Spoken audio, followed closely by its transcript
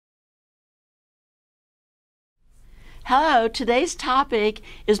Hello, today's topic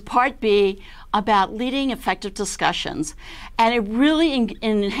is Part B about leading effective discussions, and it really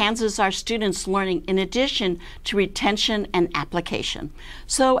enhances our students' learning in addition to retention and application.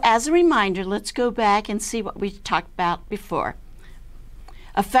 So as a reminder, let's go back and see what we talked about before.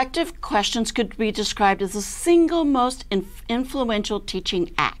 Effective questions could be described as the single most influential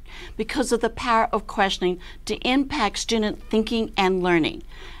teaching act because of the power of questioning to impact student thinking and learning.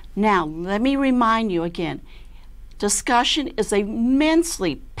 Now, let me remind you again, discussion is an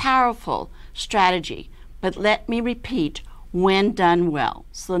immensely powerful strategy, but let me repeat, when done well.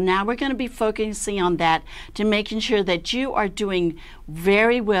 So now we're going to be focusing on that to making sure that you are doing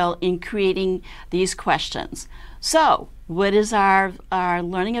very well in creating these questions. So what is our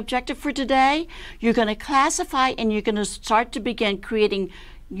learning objective for today? You're going to classify and you're going to start to begin creating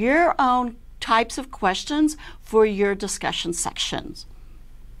your own types of questions for your discussion sections.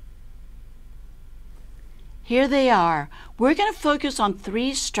 Here they are. We're going to focus on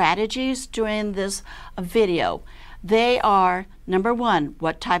 3 strategies during this video. They are, number 1,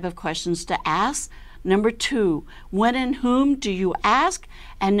 what type of questions to ask. Number 2, when and whom do you ask?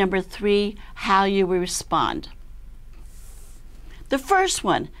 And number 3, how you will respond. The first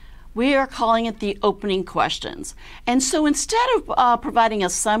one, we are calling it the opening questions. And so instead of providing a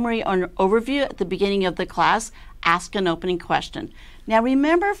summary or an overview at the beginning of the class, ask an opening question. Now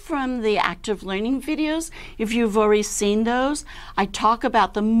remember from the active learning videos, if you've already seen those, I talk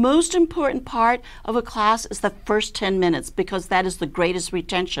about the most important part of a class is the first 10 minutes because that is the greatest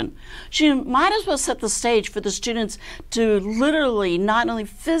retention. So you might as well set the stage for the students to literally, not only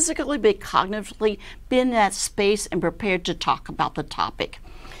physically, but cognitively be in that space and prepared to talk about the topic.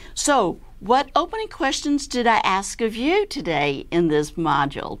 So what opening questions did I ask of you today in this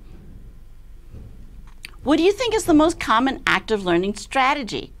module? What do you think is the most common active learning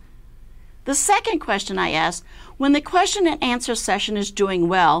strategy? The second question I asked, when the question and answer session is doing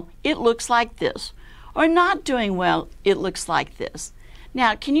well, it looks like this. Or not doing well, it looks like this.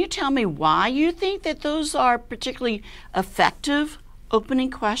 Now, can you tell me why you think that those are particularly effective opening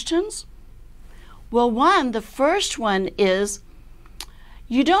questions? Well, the first one is,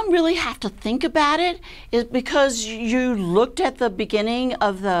 you don't really have to think about it. It's because you looked at the beginning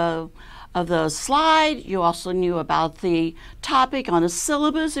of the slide. You also knew about the topic on the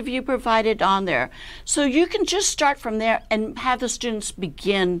syllabus if you provided on there. So you can just start from there and have the students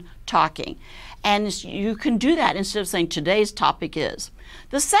begin talking. And you can do that instead of saying today's topic is.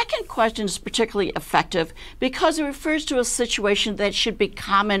 The second question is particularly effective because it refers to a situation that should be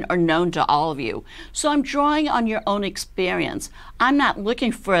common or known to all of you. So I'm drawing on your own experience. I'm not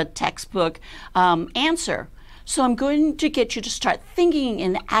looking for a textbook answer. So I'm going to get you to start thinking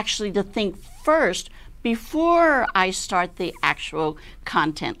and actually to think first before I start the actual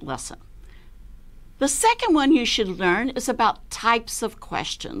content lesson. The second one you should learn is about types of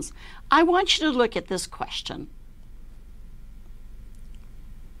questions. I want you to look at this question.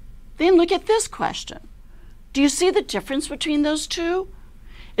 Then look at this question. Do you see the difference between those two?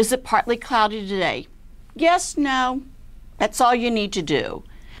 Is it partly cloudy today? Yes, no. That's all you need to do.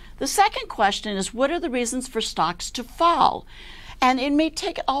 The second question is, what are the reasons for stocks to fall? And it may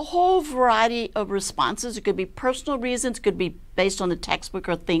take a whole variety of responses. It could be personal reasons, it could be based on the textbook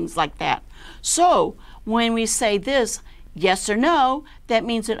or things like that. So when we say this, yes or no, that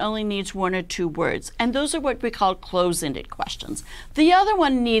means it only needs 1 or 2 words. And those are what we call close-ended questions. The other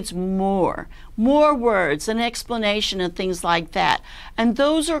one needs more words, an explanation and things like that. And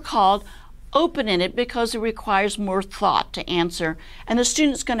those are called open-ended because it requires more thought to answer, and the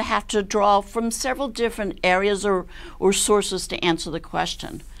student's going to have to draw from several different areas or sources to answer the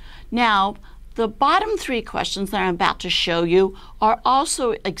question. Now, the bottom 3 questions that I'm about to show you are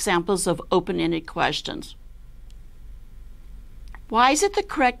also examples of open-ended questions. Why is it the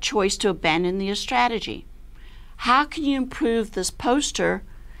correct choice to abandon the strategy? How can you improve this poster?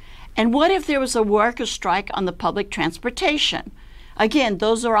 And what if there was a worker strike on the public transportation? Again,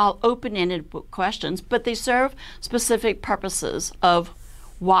 those are all open-ended questions, but they serve specific purposes of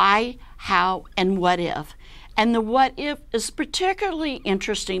why, how, and what if. And the what if is particularly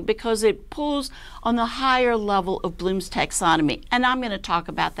interesting because it pulls on the higher level of Bloom's taxonomy, and I'm going to talk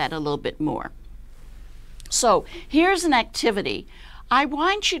about that a little bit more. So here's an activity. I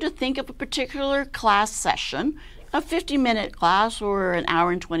want you to think of a particular class session, a 50-minute class or an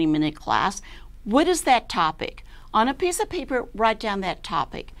hour and 20-minute class. What is that topic? On a piece of paper, write down that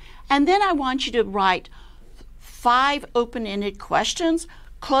topic. And then I want you to write 5 open-ended questions,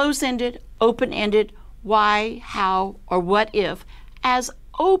 close-ended, open-ended, why, how, or what if, as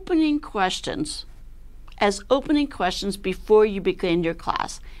opening questions before you begin your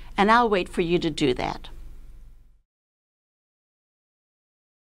class. And I'll wait for you to do that.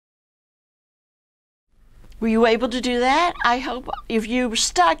 Were you able to do that? I hope if you were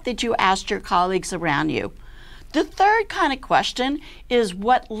stuck that you asked your colleagues around you. The third kind of question is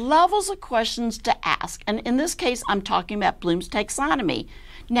what levels of questions to ask. And in this case, I'm talking about Bloom's taxonomy.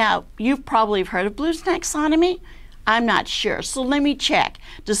 Now, you've probably heard of Bloom's taxonomy. I'm not sure, so let me check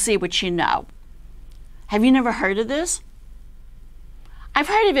to see what you know. Have you never heard of this? I've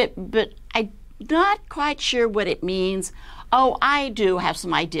heard of it, but I'm not quite sure what it means. Oh, I do have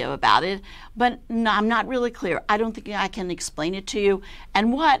some idea about it, but no, I'm not really clear. I don't think I can explain it to you.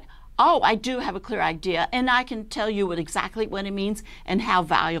 And oh, I do have a clear idea, and I can tell you exactly what it means and how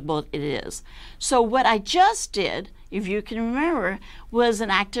valuable it is. So what I just did, if you can remember, was an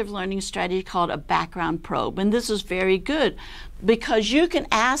active learning strategy called a background probe. And this is very good because you can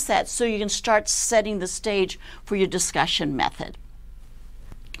ask that so you can start setting the stage for your discussion method.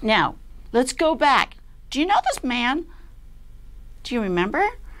 Now, let's go back. Do you know this man? Do you remember?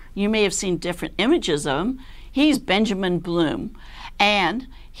 You may have seen different images of him. He's Benjamin Bloom, and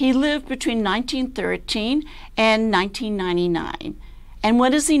he lived between 1913 and 1999. And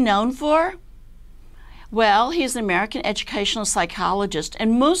what is he known for? Well, he's an American educational psychologist,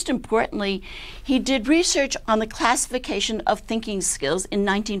 and most importantly, he did research on the classification of thinking skills in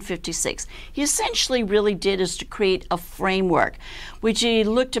 1956. He essentially really did is to create a framework, which he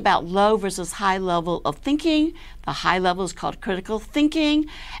looked about low versus high level of thinking. The high level is called critical thinking,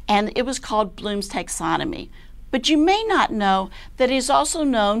 and it was called Bloom's taxonomy. But you may not know that he's also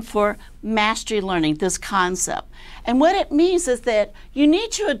known for mastery learning, this concept. And what it means is that you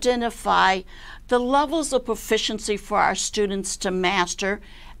need to identify the levels of proficiency for our students to master,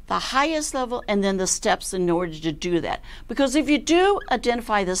 the highest level, and then the steps in order to do that. Because if you do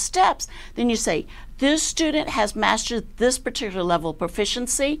identify the steps, then you say, this student has mastered this particular level of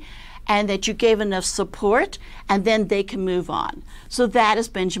proficiency, and that you gave enough support, and then they can move on. So that is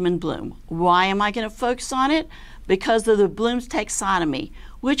Benjamin Bloom. Why am I going to focus on it? Because of the Bloom's taxonomy,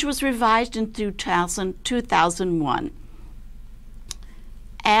 which was revised in 2001.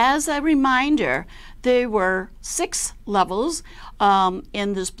 As a reminder, there were 6 levels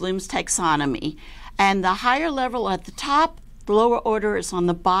in this Bloom's taxonomy, and the higher level at the top, the lower order is on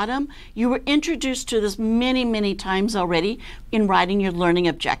the bottom. You were introduced to this many, many times already in writing your learning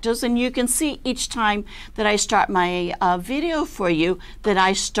objectives, and you can see each time that I start my video for you that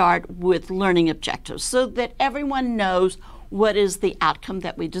I start with learning objectives so that everyone knows what is the outcome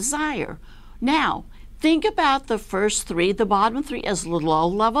that we desire. Now, think about the first 3, the bottom 3 as the low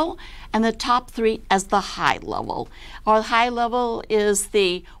level, and the top 3 as the high level. Our high level is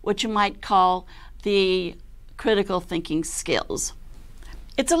what you might call the critical thinking skills.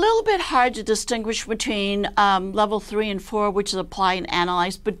 It's a little bit hard to distinguish between level 3 and 4, which is apply and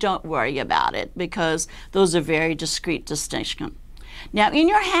analyze, but don't worry about it because those are very discrete distinctions. Now, in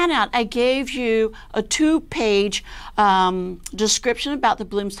your handout, I gave you a 2-page description about the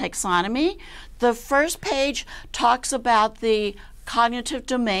Bloom's taxonomy. The first page talks about the cognitive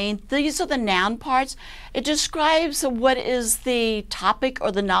domain. These are the noun parts. It describes what is the topic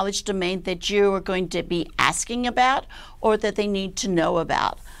or the knowledge domain that you are going to be asking about or that they need to know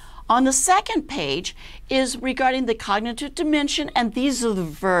about. On the second page is regarding the cognitive dimension, and these are the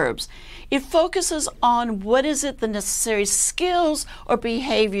verbs. It focuses on what is it the necessary skills or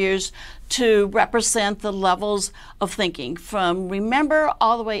behaviors to represent the levels of thinking from remember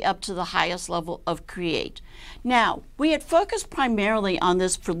all the way up to the highest level of create. Now, we had focused primarily on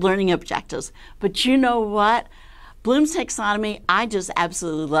this for learning objectives, but you know what? Bloom's taxonomy, I just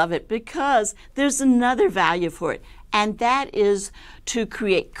absolutely love it because there's another value for it, and that is to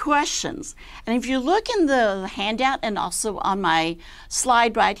create questions. And if you look in the handout and also on my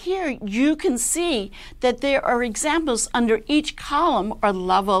slide right here, you can see that there are examples under each column or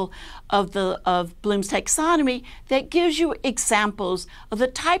level of Bloom's taxonomy that gives you examples of the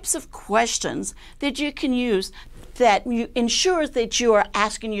types of questions that you can use that ensures that you are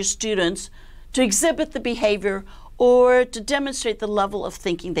asking your students to exhibit the behavior or to demonstrate the level of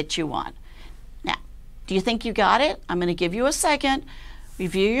thinking that you want. Now, do you think you got it? I'm going to give you a second.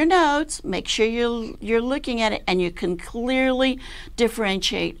 Review your notes, make sure you're looking at it, and you can clearly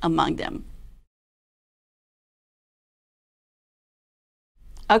differentiate among them.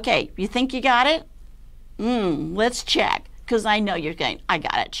 Okay, you think you got it? Let's check, because I know you're going, I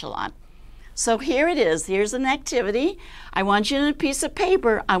got it, Cheelan. So here it is. Here's an activity. I want you on a piece of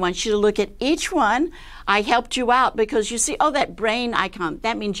paper. I want you to look at each one. I helped you out because you see, oh, that brain icon,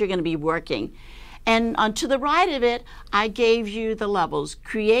 that means you're going to be working. And on to the right of it, I gave you the levels: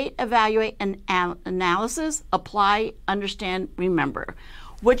 create, evaluate, and analysis, apply, understand, remember.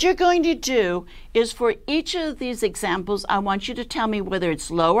 What you're going to do is for each of these examples, I want you to tell me whether it's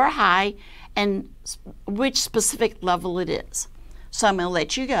low or high and which specific level it is. So I'm going to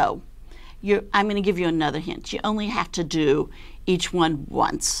let you go. I'm going to give you another hint. You only have to do each one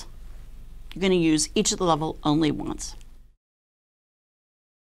once. You're going to use each of the level only once.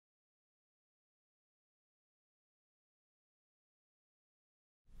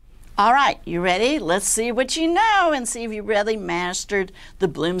 All right, you ready? Let's see what you know and see if you really mastered the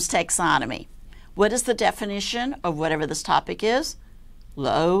Bloom's taxonomy. What is the definition of whatever this topic is?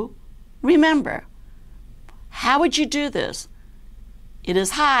 Low. Remember, how would you do this? It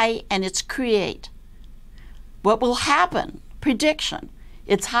is high and it's create. What will happen? Prediction.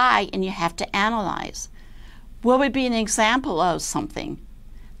 It's high and you have to analyze. What would be an example of something?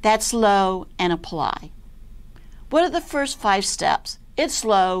 That's low and apply. What are the first 5 steps? It's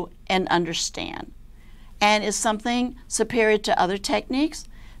low and understand. And is something superior to other techniques?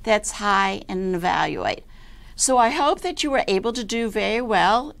 That's high and evaluate. So I hope that you were able to do very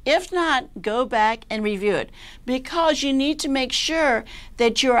well. If not, go back and review it, because you need to make sure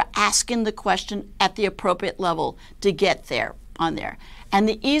that you're asking the question at the appropriate level to get there on there. And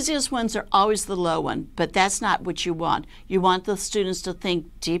the easiest ones are always the low one, but that's not what you want. You want the students to think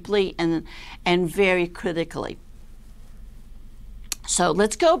deeply and very critically. So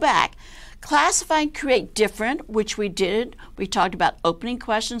let's go back. Classify and create different, which we did. We talked about opening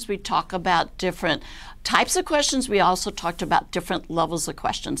questions. We talked about different types of questions. We also talked about different levels of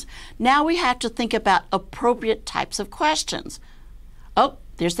questions. Now we have to think about appropriate types of questions. Oh,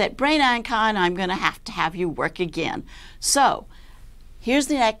 there's that brain icon. I'm going to have you work again. So here's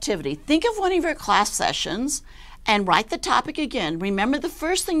the activity. Think of one of your class sessions and write the topic again. Remember, the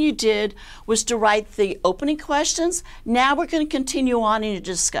first thing you did was to write the opening questions. Now we're going to continue on in your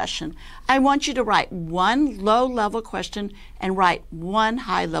discussion. I want you to write one low-level question and write one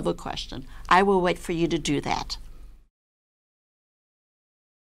high-level question. I will wait for you to do that.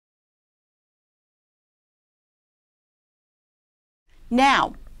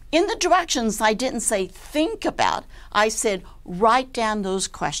 Now, in the directions, I didn't say think about. I said write down those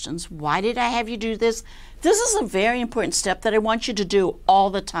questions. Why did I have you do this? This is a very important step that I want you to do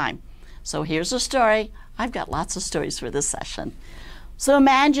all the time. So here's a story. I've got lots of stories for this session. So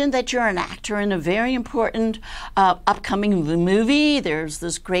imagine that you're an actor in a very important upcoming movie. There's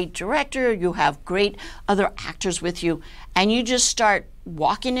this great director. You have great other actors with you. And you just start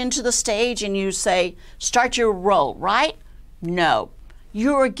walking into the stage and you say, start your role, right? No.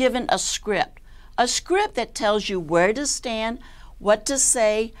 You are given a script that tells you where to stand, what to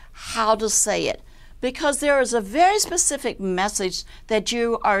say, how to say it, because there is a very specific message that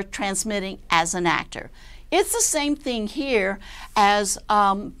you are transmitting as an actor. It's the same thing here as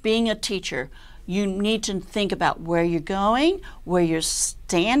being a teacher. You need to think about where you're going, where you're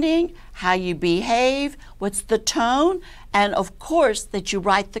standing, how you behave, what's the tone, and of course that you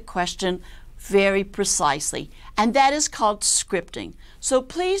write the question very precisely. And that is called scripting. So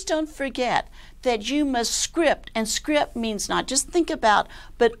please don't forget that you must script, and script means not just think about,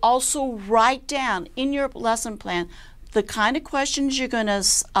 but also write down in your lesson plan the kind of questions you're going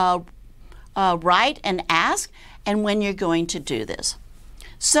to write and ask, and when you're going to do this.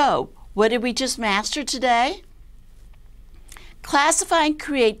 So, what did we just master today? Classify and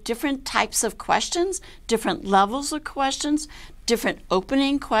create different types of questions, different levels of questions, different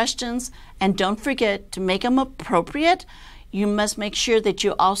opening questions, and don't forget to make them appropriate. You must make sure that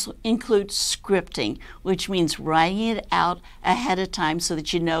you also include scripting, which means writing it out ahead of time so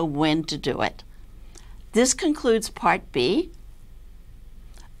that you know when to do it. This concludes Part B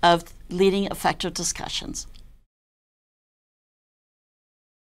of Leading Effective Discussions.